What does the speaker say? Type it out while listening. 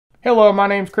Hello, my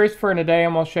name's Christopher, and today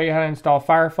I'm going to show you how to install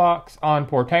Firefox on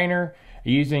Portainer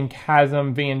using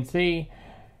Kasm VNC.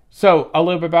 So, a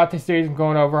little bit about this series, I'm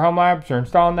going over home labs or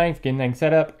installing things, getting things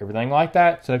set up, everything like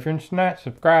that. So if you're interested in that,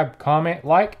 subscribe, comment,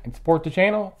 like, and support the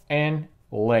channel, and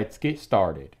let's get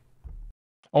started.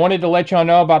 I wanted to let y'all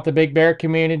know about the Big Bear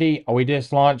community. We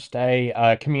just launched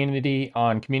a community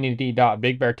on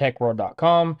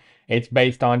community.bigbeartechworld.com. It's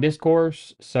based on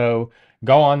discourse, so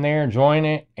go on there, join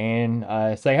it, and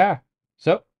say hi.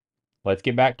 So, let's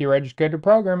get back to your registered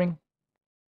programming.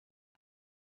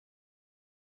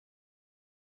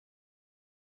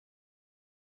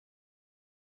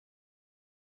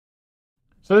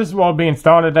 So this is what will be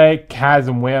installed today,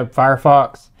 Kasm Web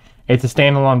Firefox. It's a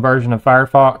standalone version of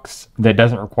Firefox that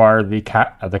doesn't require the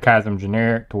Kasm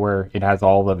generic to where it has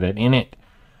all of it in it.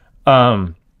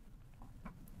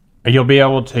 You'll be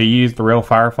able to use the real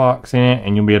Firefox in it,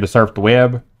 and you'll be able to surf the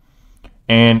web.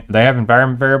 And they have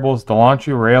environment variables. The launch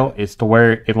URL is to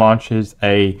where it launches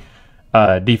a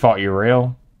default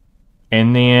URL.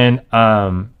 And then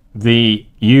the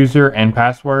user and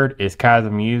password is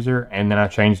Kasm user, and then I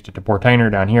changed it to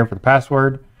Portainer down here for the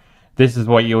password. This is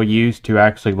what you'll use to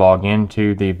actually log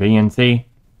into the VNC.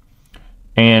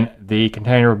 And the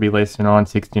container will be listed on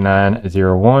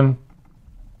 6901.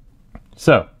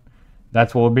 So,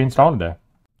 that's what will be installed today.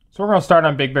 So we're going to start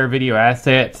on Big Bear Video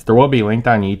Assets. There will be a link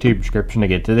on the YouTube description to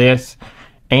get to this.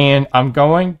 And I'm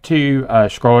going to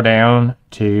scroll down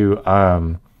to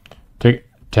how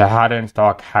to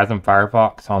install Kasm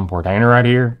Firefox on Portainer right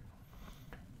here.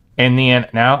 And then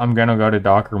now I'm going to go to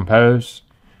Docker Compose.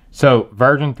 So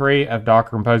version 3 of Docker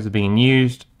Compose is being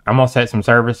used. I'm going to set some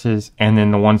services, and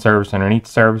then the one service underneath the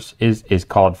service is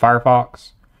called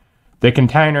Firefox. The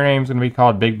container name is going to be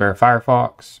called Big Bear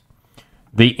Firefox.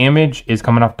 The image is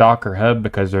coming off Docker Hub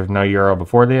because there's no URL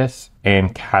before this,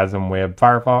 and Kasm Web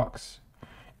Firefox.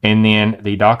 And then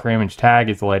the Docker image tag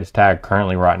is the latest tag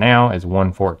currently right now is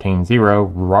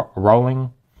 1.14.0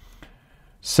 rolling.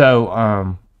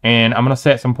 So, and I'm going to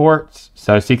set some ports.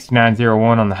 So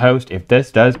 6901 on the host. If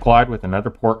this does collide with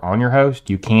another port on your host,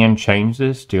 you can change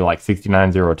this to like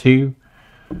 6902.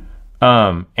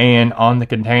 And on the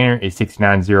container is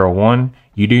 6901.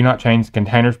 You do not change the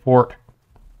container's port.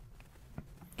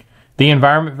 The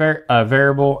environment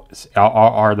variables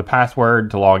are the password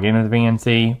to log into the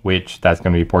VNC, which that's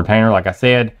going to be Portainer, like I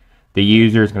said. The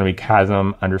user is going to be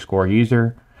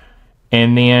Kasm_user.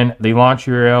 And then the launch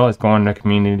URL is going to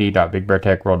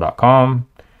community.bigbeartechworld.com.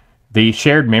 The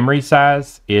shared memory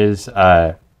size is,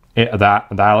 the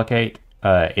allocate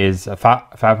is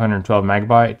 512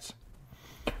 megabytes.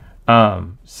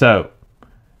 So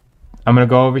I'm going to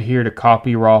go over here to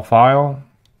copy raw file.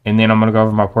 And then I'm going to go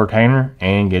over my Portainer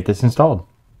and get this installed.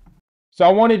 So I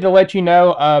wanted to let you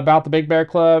know about the Big Bear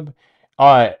Club.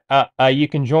 You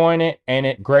can join it, and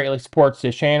it greatly supports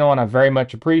this channel, and I very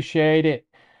much appreciate it.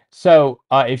 So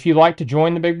if you'd like to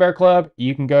join the Big Bear Club,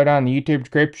 you can go down the YouTube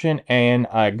description and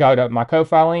go to my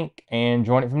Ko-Fi link and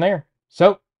join it from there.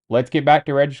 So let's get back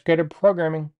to registered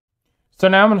programming. So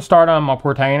now I'm going to start on my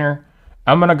Portainer.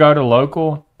 I'm going to go to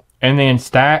local and then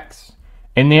stacks.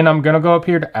 And then I'm going to go up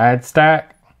here to add stack.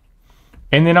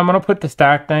 And then I'm going to put the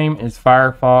stack name is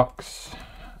Firefox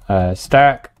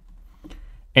stack.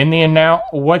 And then now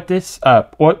what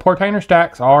Portainer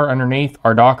stacks are underneath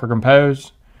are Docker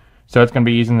Compose. So it's going to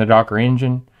be using the Docker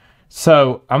engine.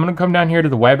 So I'm going to come down here to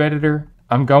the web editor.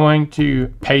 I'm going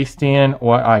to paste in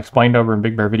what I explained over in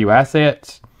Big Bear Video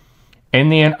Assets.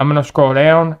 And then I'm going to scroll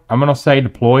down. I'm going to say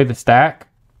deploy the stack.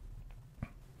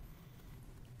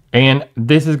 And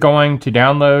this is going to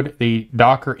download the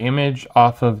Docker image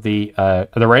off of the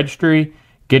registry,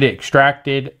 get it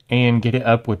extracted, and get it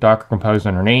up with Docker Compose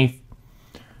underneath.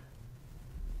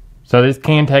 So this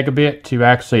can take a bit to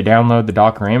actually download the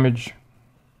Docker image.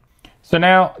 So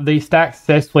now the stack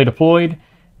successfully deployed,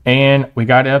 and we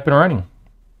got it up and running.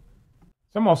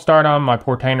 So I'm going to start on my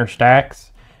Portainer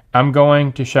stacks. I'm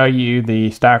going to show you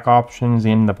the stack options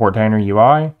in the Portainer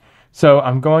UI. So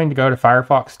I'm going to go to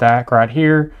Firefox stack right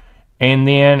here. And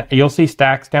then you'll see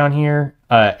stacks down here.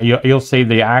 You'll see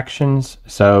the actions.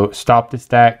 So stop the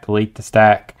stack, delete the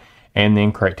stack, and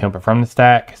then create template from the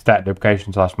stack, stack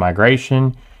duplication /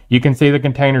 migration. You can see the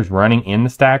containers running in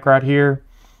the stack right here.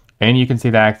 And you can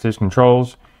see the access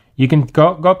controls. You can go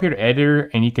up here to editor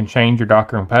and you can change your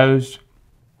Docker Compose.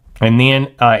 And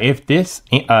then if this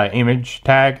image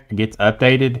tag gets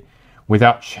updated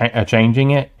without changing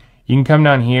it, you can come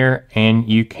down here and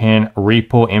you can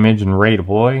repull image and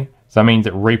redeploy. So that means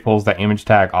it repulls that image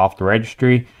tag off the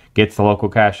registry, gets the local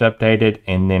cache updated,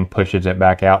 and then pushes it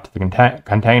back out to the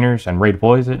containers and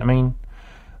redeploys it,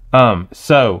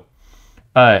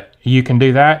 You can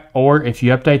do that, or if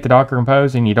you update the Docker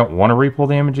Compose and you don't want to repull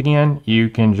the image again, you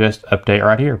can just update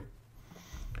right here.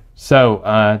 So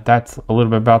that's a little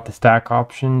bit about the stack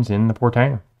options in the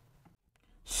Portainer.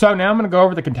 So now I'm going to go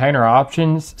over the container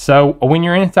options. So when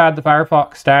you're inside the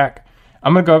Firefox stack,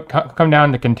 I'm going to come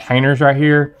down to containers right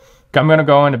here. I'm going to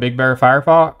go into Big Bear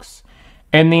Firefox,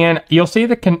 and then you'll see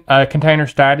the container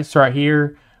status right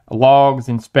here. Logs,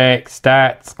 inspect,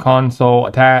 stats, console,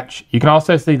 attach. You can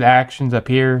also see the actions up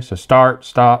here. So start,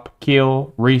 stop,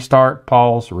 kill, restart,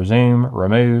 pause, resume,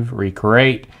 remove,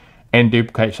 recreate, and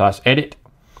duplicate/edit.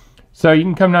 So you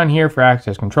can come down here for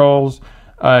access controls,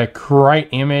 create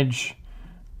image,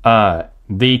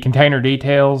 the container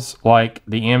details like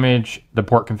the image, the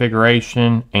port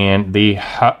configuration, and the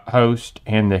host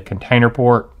and the container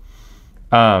port,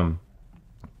 the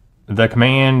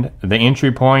command, the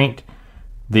entry point,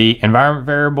 the environment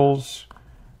variables,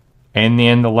 and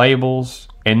then the labels.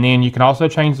 And then you can also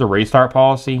change the restart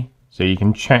policy. So you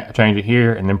can change it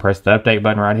here and then press the update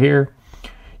button right here.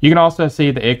 You can also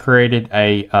see that it created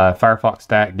a Firefox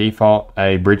stack default,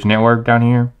 a bridge network down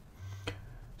here.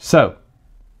 So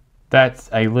that's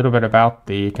a little bit about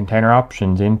the container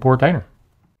options in Portainer.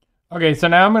 Okay, so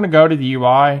now I'm going to go to the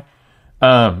UI.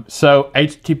 So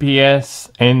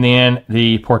HTTPS and then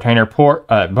the Portainer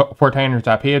Portainer's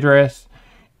IP address.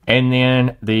 And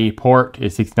then the port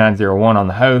is 6901 on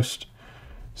the host.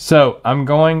 So I'm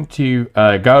going to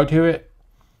go to it.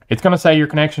 It's going to say your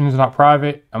connection is not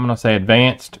private. I'm going to say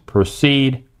advanced,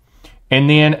 proceed. And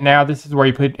then now this is where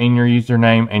you put in your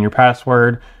username and your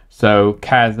password. So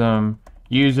Kasm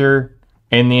user,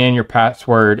 and then your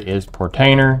password is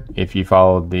Portainer if you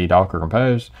followed the Docker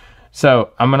Compose.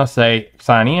 So I'm going to say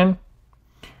sign in.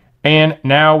 And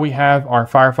now we have our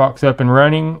Firefox up and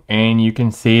running, and you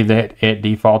can see that it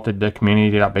defaulted to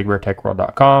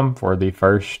community.bigbeartechworld.com for the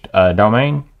first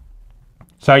domain.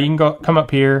 So you can come up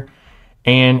here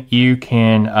and you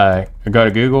can go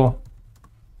to Google.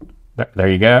 There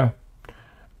you go.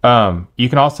 You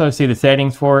can also see the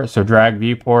settings for it. So drag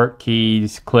viewport,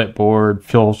 keys, clipboard,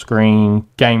 full screen,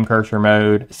 game cursor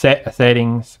mode,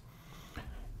 settings,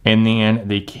 and then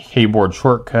the keyboard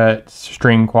shortcuts,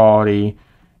 string quality,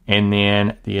 and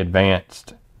then the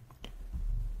advanced.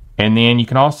 And then you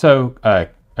can also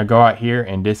go out here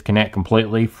and disconnect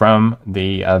completely from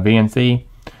the VNC.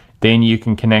 Then you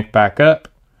can connect back up.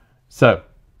 So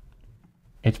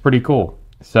it's pretty cool.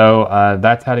 So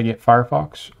that's how to get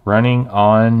Firefox running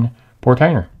on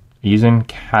Portainer using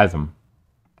Kasm.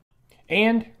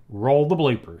 And roll the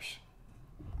bloopers.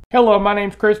 Hello, my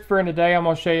name's Christopher, and today I'm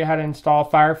going to show you how to install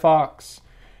Firefox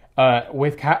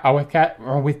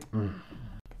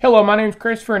Hello, my name's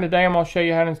Christopher, and today I'm going to show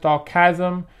you how to install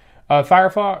Kasm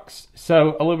Firefox.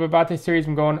 So a little bit about this series,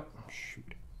 So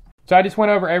I just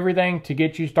went over everything to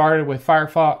get you started with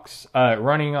Firefox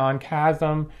running on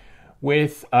Kasm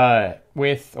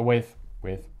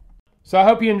So I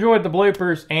hope you enjoyed the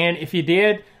bloopers, and if you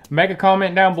did, make a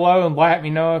comment down below and let me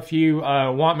know if you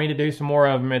want me to do some more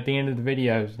of them at the end of the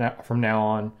videos from now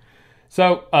on.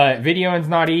 So videoing's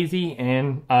not easy,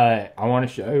 and I want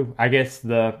to show, I guess,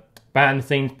 the behind the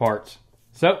scenes parts.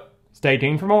 So stay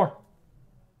tuned for more.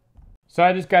 So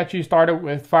I just got you started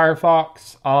with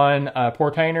Firefox on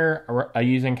Portainer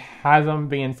using Kasm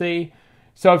VNC.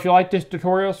 So if you like this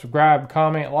tutorial, subscribe,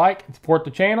 comment, like, and support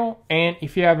the channel. And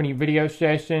if you have any video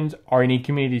suggestions or you need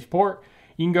community support,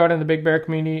 you can go to the Big Bear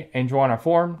community and join our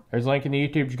forum. There's a link in the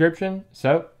YouTube description.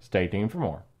 So stay tuned for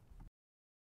more.